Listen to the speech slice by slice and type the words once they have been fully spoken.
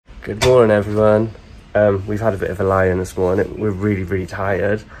Good morning, everyone. We've had a bit of a lie-in this morning. We're really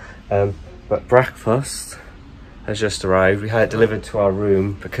tired, but breakfast has just arrived. We had it delivered to our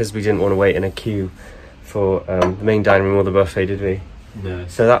room because we didn't want to wait in a queue for the main dining room or the buffet, did we? No.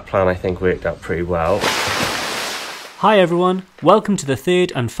 So that plan, I think, worked out pretty well. Hi everyone, welcome to the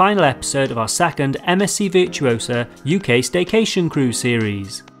third and final episode of our second MSC Virtuosa UK Staycation Cruise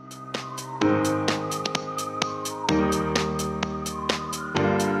series.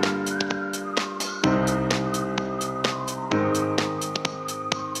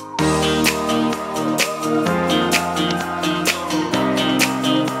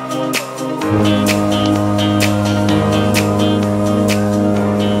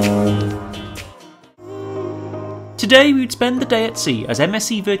 Today we would spend the day at sea as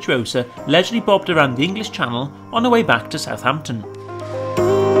MSC Virtuosa leisurely bobbed around the English Channel on our way back to Southampton.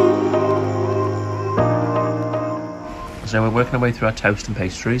 So we're working our way through our toast and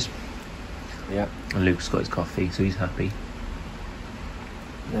pastries. Yeah. And Luke's got his coffee, so he's happy.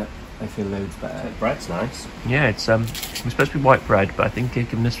 Yeah, I feel loads better. The bread's nice. Yeah, it's supposed to be white bread, but I think they've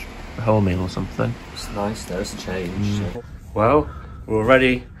given us a wholemeal or something. It's nice though, it's a change. So. Well, we're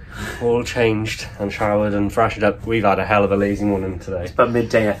already all changed and showered and freshened up. We've had a hell of a lazy morning today. It's about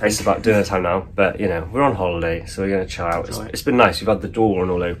midday, I think. It's about dinner time now, but you know, we're on holiday, so we're going to chill out. It's been nice. We've had the door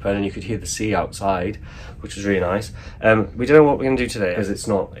and all open and you could hear the sea outside, which was really nice. We don't know what we're going to do today because it's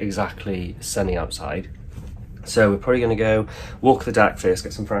not exactly sunny outside. So we're probably going to go walk the deck first,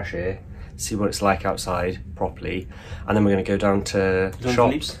 get some fresh air, see what it's like outside properly, and then we're going to go down to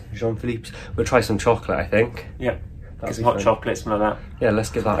Jean-Philippe's. We'll try some chocolate, I think. Yeah. Get some hot chocolate, something like that. Yeah, let's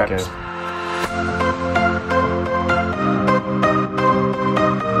give that a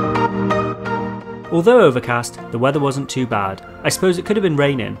go. Although overcast, the weather wasn't too bad. I suppose it could have been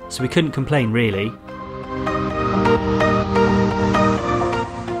raining, so we couldn't complain really.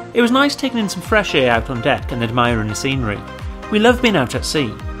 It was nice taking in some fresh air out on deck and admiring the scenery. We love being out at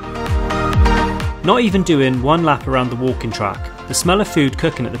sea. Not even doing one lap around the walking track. The smell of food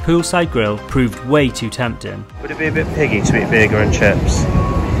cooking at the poolside grill proved way too tempting. Would it be a bit piggy to eat burger and chips?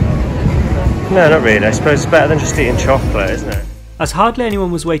 No, not really. I suppose it's better than just eating chocolate, isn't it? As hardly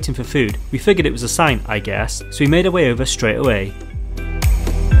anyone was waiting for food, we figured it was a sign, I guess, so we made our way over straight away.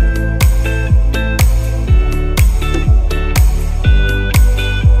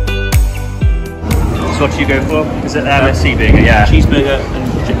 So what do you go for? Is it the MSC burger? Yeah. Cheeseburger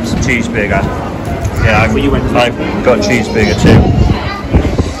and chips. Cheeseburger. Yeah, I've got cheeseburger too.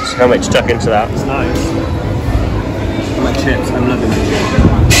 So how much tuck into that? It's nice. My chips, I'm loving my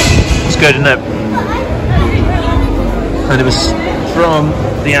chips. It's good, isn't it? And it was from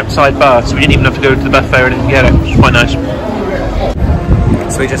the outside bar, so we didn't even have to go to the buffet or anything to get it. It's quite nice.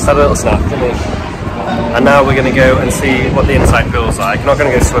 So we just had a little snack, didn't we? And now we're going to go and see what the inside feels like. Not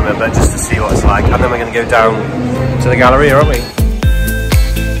going to go swimming, but just to see what it's like. And then we're going to go down to the gallery, aren't we?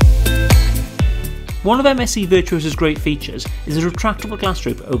 One of MSC Virtuosa's great features is a retractable glass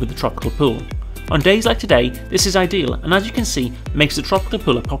roof over the tropical pool. On days like today, this is ideal and as you can see, makes the tropical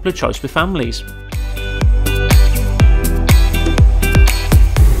pool a popular choice with families.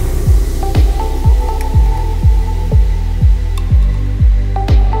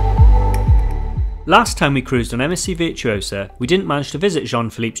 Last time we cruised on MSC Virtuosa, we didn't manage to visit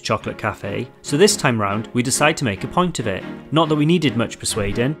Jean-Philippe's Chocolate Cafe, so this time round we decided to make a point of it. Not that we needed much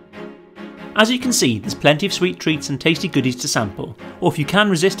persuading. As you can see, there's plenty of sweet treats and tasty goodies to sample, or if you can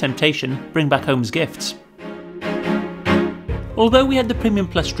resist temptation, bring back home as gifts. Although we had the Premium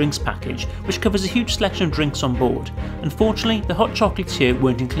Plus drinks package, which covers a huge selection of drinks on board, unfortunately the hot chocolates here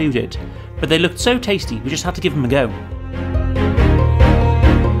weren't included, but they looked so tasty we just had to give them a go.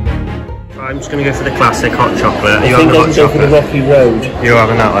 I'm just going to go for the classic hot chocolate. You having the hot chocolate? Go for the Rocky Road. You're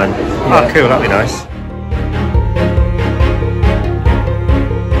having that one? Yeah. Oh cool, that'd be nice.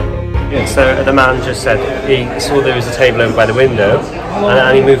 So the man just said he saw there was a table over by the window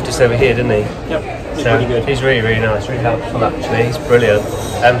and he moved us over here, didn't he? Yep, he's so really good. He's really nice, really helpful actually, he's brilliant.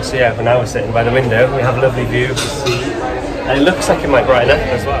 So yeah, for now we're sitting by the window, we have a lovely view of the sea and it looks like it might brighten up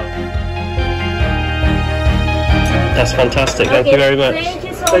as well. That's fantastic, thank you very much. Thank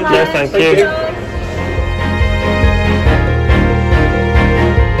you so much. No, thank you.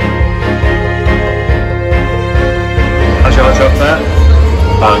 How's your hot chocolate?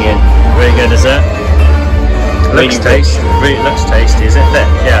 Banging. Really good, is it? Looks tasty. Really looks tasty. Is it thick?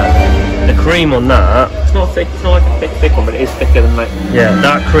 Yeah. The cream on that. It's not thick. It's not like a thick one, but it is thicker than like. Yeah,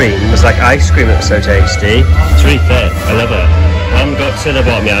 that cream was like ice cream. It was so tasty. It's really thick. I love it. I haven't got to the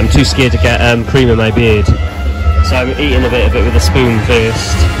bottom yet. I'm too scared to get cream in my beard, so I'm eating a bit of it with a spoon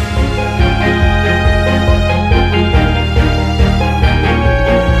first.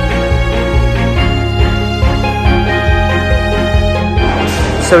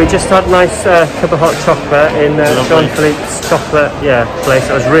 So we just had a nice cup of hot chocolate in Jean-Philippe's chocolate place.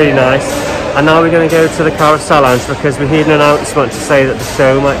 It was really nice. And now we're going to go to the Carousel Lounge because we heard an announcement to say that the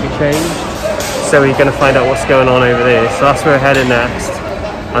show might be changed. So we're going to find out what's going on over there. So that's where we're heading next.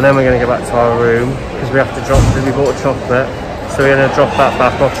 And then we're going to go back to our room because we have to drop, we bought a chocolate. So we're going to drop that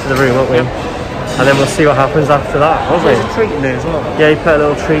back off to the room, aren't we? And then we'll see what happens after that, won't we? There's a treat in there as well. Yeah, he put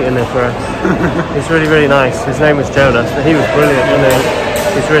a little treat in there for us. He's really, really nice. His name was Jonas, but he was brilliant, wasn't he?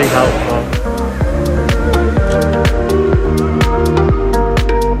 He's really helpful.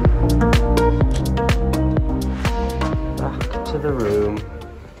 Back to the room.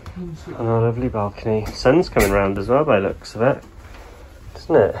 On our lovely balcony. Sun's coming round as well by the looks of it.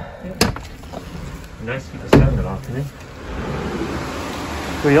 Isn't it? Yeah. Nice to keep the sun on the balcony.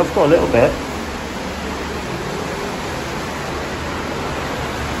 We have got a little bit.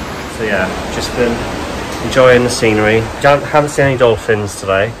 So yeah, just been enjoying the scenery. Haven't seen any dolphins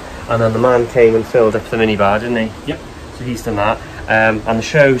today. And then the man came and filled up the minibar, didn't he? Yep. So he's done that. And the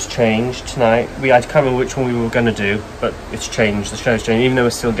show's changed tonight. I can't remember which one we were going to do, but it's changed. The show's changed, even though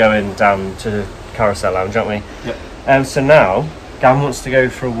we're still going down to the Carousel Lounge, aren't we? Yep. So now, Gavin wants to go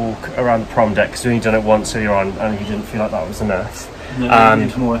for a walk around the prom deck because we only done it once earlier on and he didn't feel like that was enough. No,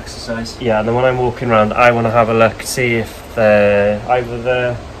 and more exercise. Yeah, and then when I'm walking around, I want to have a look, see if either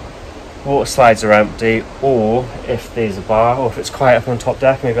the water slides are empty or if there's a bar or if it's quiet up on top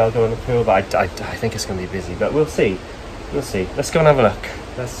deck. Maybe I'll go in the pool, but I think it's going to be busy, but we'll see. We'll see. Let's go and have a look.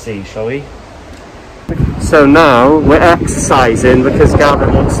 Let's see, shall we? So now we're exercising because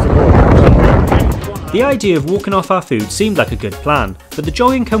Gavin wants to walk. The idea of walking off our food seemed like a good plan, but the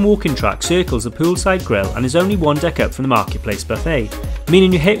jogging come walking track circles the poolside grill and is only one deck up from the marketplace buffet,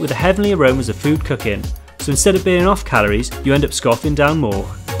 meaning you're hit with the heavenly aromas of food cooking. So instead of burning off calories, you end up scoffing down more.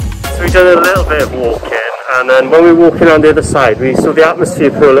 So we've done a little bit of walking, and then when we were walking on the other side, we saw the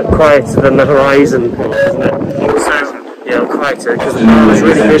atmosphere pool look quieter than the horizon pool, isn't it? So yeah, quieter because the pool was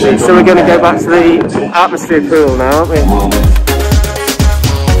really busy. So we're going to go back to the atmosphere pool now, aren't we?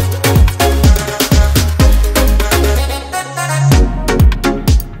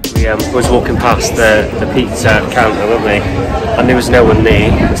 We was walking past the pizza counter, weren't we? And there was no one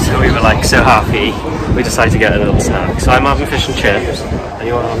there, so we were like so happy. We decided to get a little snack. So I'm having fish and chips, and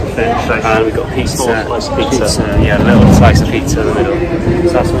you're having fish, and we've got pizza. Yeah, a little slice of pizza in the middle.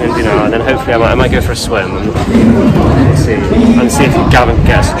 So that's what we're going to do now, and then hopefully I might go for a swim and see if Gavin can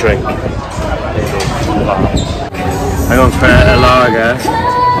get us a drink. I'm going for a lager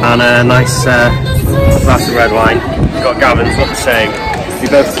and a nice glass of red wine. We've got Gavin's not the same. We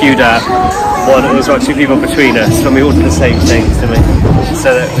both queued up. There's got two people between us, and we ordered the same things, didn't we?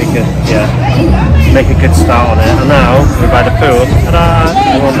 So that we could, make a good start on it. And now we're by the pool. Ta-da!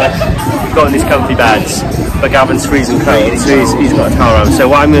 We've got in these comfy beds, but Gavin's freezing cold, so he's got a towel on. So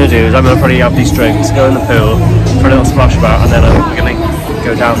what I'm going to do is I'm going to probably have these drinks, go in the pool for a little splash about, and then we're going to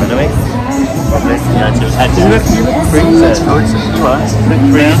go down, aren't we? Probably. Yeah, to his head down. Freezing.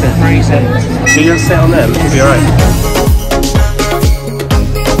 Freezing. So you'll sit on them, it'll be alright.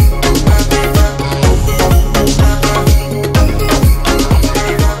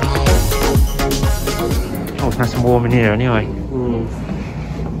 Nice and warm in here anyway.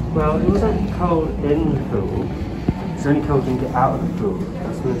 Well, it wasn't cold in the pool. It's only cold when you get out of the pool.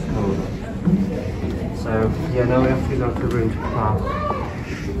 That's when it's colder. So yeah, now we have to go to the room to park.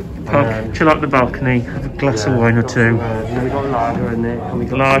 Chill out the balcony, have a glass of wine or two. And then we got lager in there. And we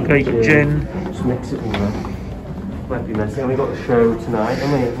got lager, you got gin. Just mix it all up. Might be messy. And we got the show tonight.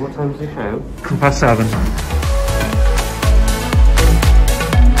 What time's the show? 7:30.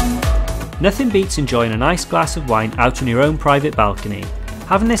 Nothing beats enjoying a nice glass of wine out on your own private balcony.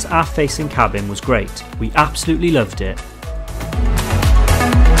 Having this aft-facing cabin was great. We absolutely loved it.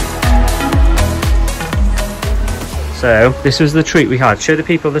 So, this was the treat we had. Show the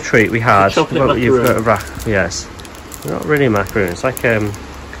people the treat we had. Chocolate macaroon. Yes. Not really a macaroon. It's like,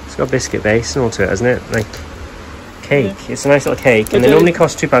 it's got a biscuit base and all to it, hasn't it? Like cake. Yeah. It's a nice little cake, and they normally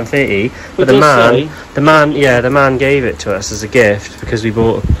cost £2.30. But the man gave it to us as a gift because we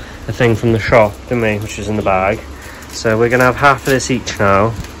bought a thing from the shop, didn't we, which is in the bag. So we're gonna have half of this each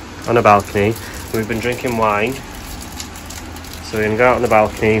now on a balcony. We've been drinking wine, so we're gonna go out on the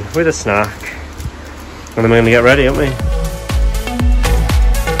balcony with a snack, and then we're gonna get ready, aren't we?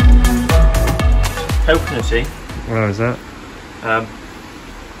 Coconutty. What is that?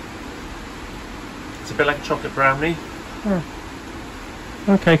 It's a bit like a chocolate brownie. Oh.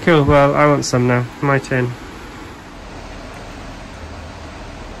 Okay, cool. Well, I want some now. My turn.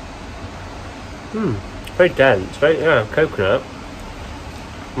 Very dense, very coconut.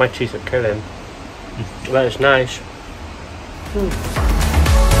 My teeth are killing. That is nice.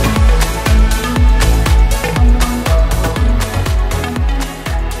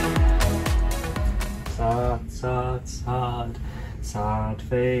 sad, sad, sad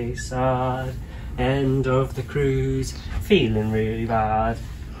face, sad. End of the cruise, feeling really bad.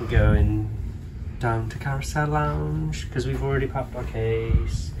 We're going down to Carousel Lounge because we've already packed our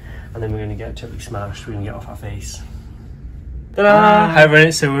case, and then we're going to get totally smashed. We're going to get off our face. Ta-da! Hi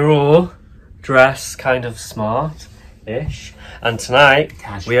everyone, so we're all dressed kind of smart-ish, and tonight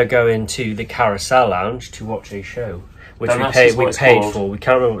we are going to the Carousel Lounge to watch a show. Which we paid for. We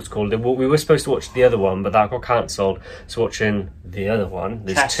can't remember what it's called. We were supposed to watch the other one, but that got cancelled. So watching the other one,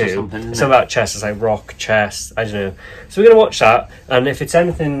 there's chess two. Or something, isn't it's about chess. It's like rock, chess, I don't know. So we're going to watch that, and if it's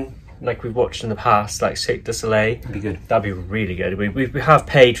anything like we've watched in the past, like Cirque du Soleil, that'd be good. That'd be really good. We have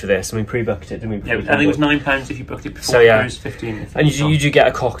paid for this, and we pre-booked it, didn't we? Yeah, I think it was £9 if you booked it before. So yeah, 15. And you do get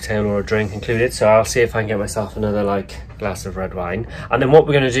a cocktail or a drink included. So I'll see if I can get myself another glass of red wine. And then what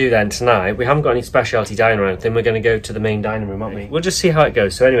we're going to do then tonight, we haven't got any specialty dining or anything. We're going to go to the main dining room, aren't we? We'll just see how it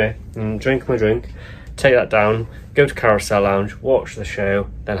goes. So anyway, drink my drink, take that down, go to Carousel Lounge, watch the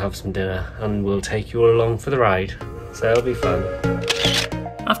show, then have some dinner, and we'll take you all along for the ride. So it'll be fun.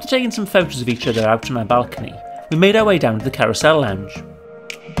 After taking some photos of each other out on our balcony, we made our way down to the Carousel Lounge.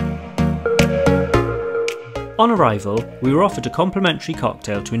 On arrival, we were offered a complimentary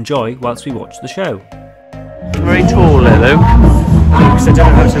cocktail to enjoy whilst we watched the show. Very tall there, though. Because I don't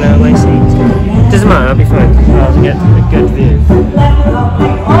know how to lay on my seat. Doesn't matter, I'll be fine. I'll get a good view.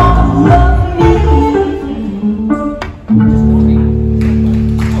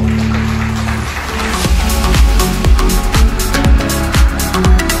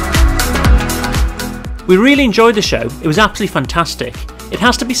 We really enjoyed the show. It was absolutely fantastic. It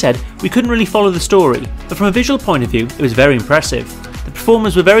has to be said, we couldn't really follow the story, but from a visual point of view, it was very impressive. The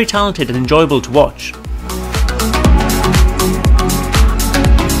performers were very talented and enjoyable to watch.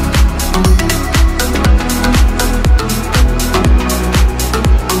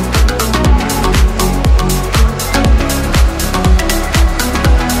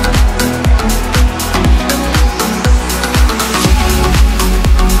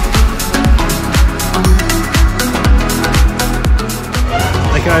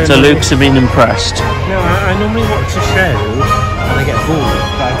 So Luke's been impressed. No, I normally watch a show and I get bored,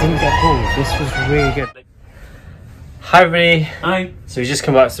 but I didn't get bored. This was really good. Hi everybody. Hi. So we just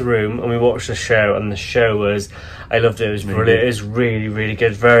come back to the room and we watched the show, and the show was, I loved it, it was brilliant. It was really, really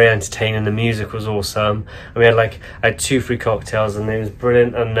good, very entertaining, the music was awesome. And we had I had 2 free cocktails and it was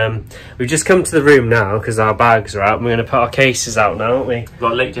brilliant. And we've just come to the room now because our bags are out and we're going to put our cases out now, aren't we? We've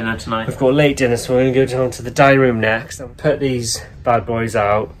got a late dinner tonight. We've got a late dinner, so we're going to go down to the dining room next and put these bad boys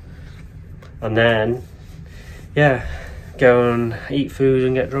out. And then, yeah, go and eat food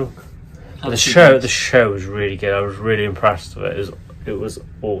and get drunk. The show was really good. I was really impressed with it. It was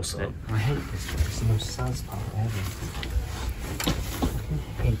awesome. I hate this one. It's the most sad part ever.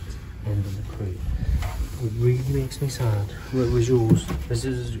 I hate the end of the cruise. It really makes me sad. What was yours? This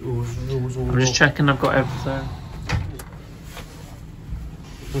is yours. I'm just checking I've got everything.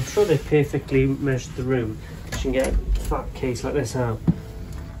 I'm sure they perfectly measured the room. You can get a fat case like this out.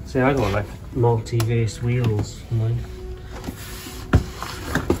 See, I got multi-verse wheels.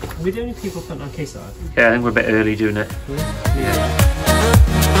 Are we the only people putting our case out? Yeah, I think we're a bit early doing it. Yeah.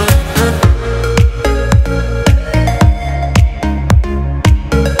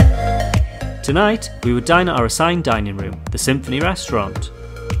 Tonight, we would dine at our assigned dining room, the Symphony Restaurant.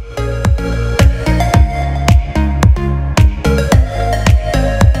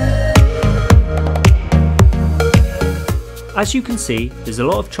 As you can see, there's a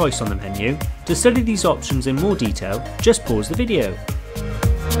lot of choice on the menu. To study these options in more detail, just pause the video.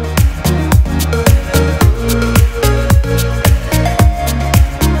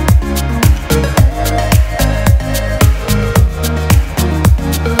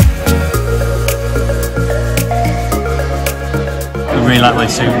 I really like my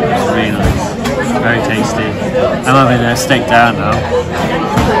soup, it's really nice. Very tasty. I'm having a steak down now.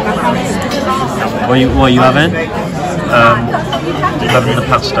 What are you having? Having the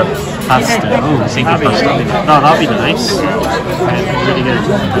pasta. Pasta. Oh, single pasta. No, that'd be nice. Yeah, really good.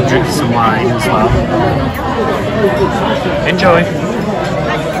 And drink some wine as well. Enjoy.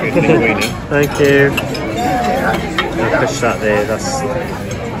 Thank you. I'll push that there. That's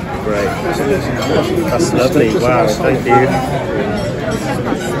great. That's lovely. Wow. Thank you.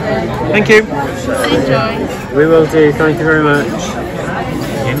 Thank you. Enjoy. We will do. Thank you very much.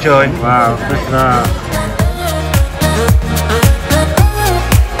 Enjoy. Wow. Look at that.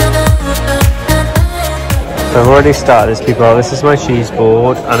 So I've already started this, people. This is my cheese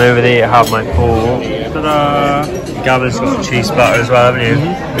board, and over there I have my pork. Ta-da! Gavin's got the cheese butter as well, haven't you?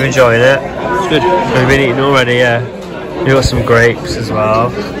 You enjoying it? It's good. We've been eating already, yeah. You've got some grapes as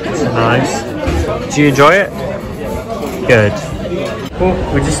well. Nice. Do you enjoy it? Good.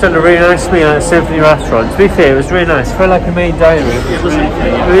 Well, we just had a really nice meal at a Symphony restaurant. To be fair, it was really nice. It felt like a main dining room.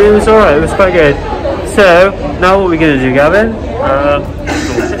 It was alright, it was quite good. So, now what are we going to do, Gavin?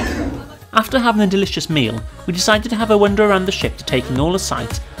 After having a delicious meal, we decided to have a wander around the ship to take in all the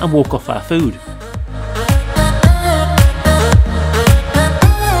sights and walk off our food.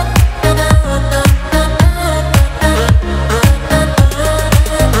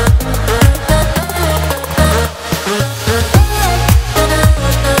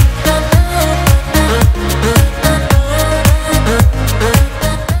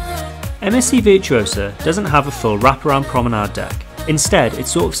 MSC Virtuosa doesn't have a full wraparound promenade deck. Instead,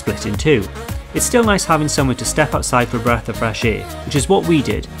 it's sort of split in two. It's still nice having somewhere to step outside for a breath of fresh air, which is what we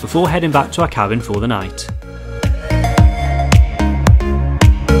did before heading back to our cabin for the night.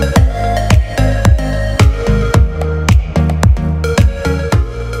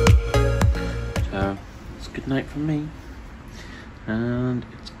 So, it's good night from me, and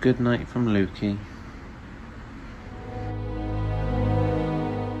it's good night from Lukey.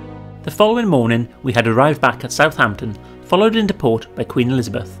 The following morning, we had arrived back at Southampton, followed into port by Queen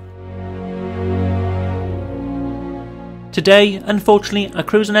Elizabeth. Today, unfortunately, our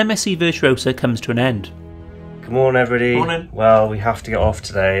cruise on MSC Virtuosa comes to an end. Good morning, everybody. Morning. Well, we have to get off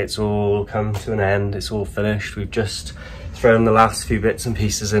today. It's all come to an end. It's all finished. We've just thrown the last few bits and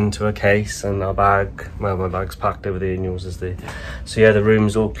pieces into a case, and our bag, well, my bag's packed over there and yours is there. So yeah, the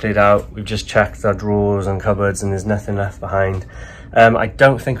room's all cleared out. We've just checked our drawers and cupboards and there's nothing left behind. I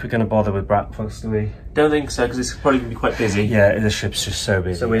don't think we're going to bother with breakfast, do we? Don't think so, because it's probably going to be quite busy. Yeah, the ship's just so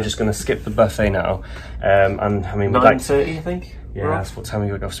busy. So we're just going to skip the buffet now. And I mean, 9:30, I think? Yeah, that's what time we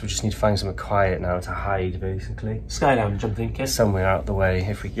got off, so we just need to find somewhere quiet now to hide, basically. Sky Lounge, I'm thinking. Somewhere out the way,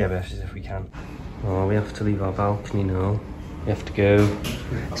 if we can. Oh, we have to leave our balcony now. We have to go.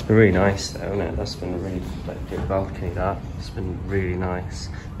 It's been really nice though, hasn't it? That's been a really good balcony, that. It's been really nice.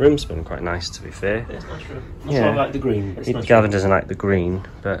 The room's been quite nice, to be fair. Yeah, it's a nice room. Yeah. I like the green. Gavin doesn't like the green,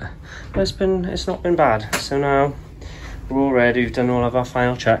 but it's not been bad. So now we're all ready. We've done all of our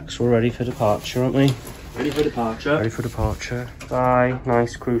final checks. We're ready for departure, aren't we? Ready for departure. Ready for departure. Bye.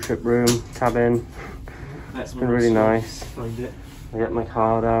 Nice cruise ship room, cabin. It's been really nice. Find it. I get my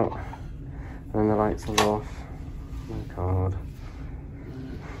card out, and then the lights are off. My card.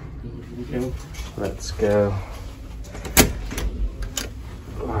 Let's go.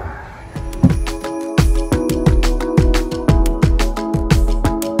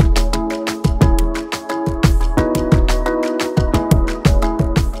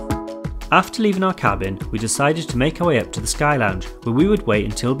 After leaving our cabin, we decided to make our way up to the Sky Lounge, where we would wait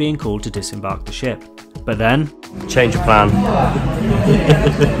until being called to disembark the ship. But then... change of plan.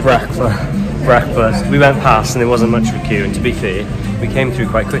 Breakfast. We went past and there wasn't much of a queue, and to be fair, we came through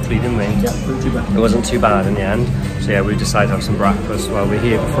quite quickly, didn't we? Yeah, not too bad. It wasn't too bad in the end. So yeah, we decided to have some breakfast while we're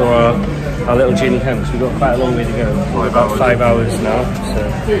here before our little journey comes. We've got quite a long way to go. About 5 hours now,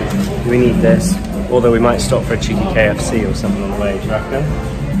 so we need this. Although we might stop for a cheeky KFC or something on the way, do you reckon?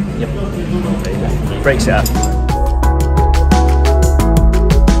 Yep. Breaks it up.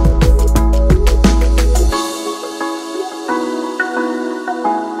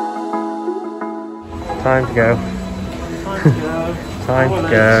 Time to go. Time to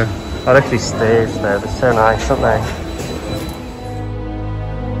go. I like these stairs though, they're so nice, aren't they?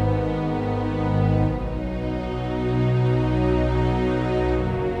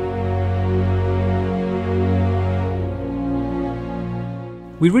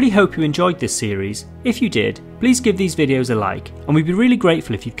 We really hope you enjoyed this series. If you did, please give these videos a like, and we'd be really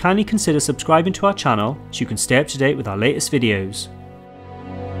grateful if you'd kindly consider subscribing to our channel so you can stay up to date with our latest videos.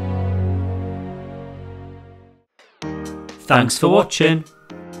 Thanks for watching.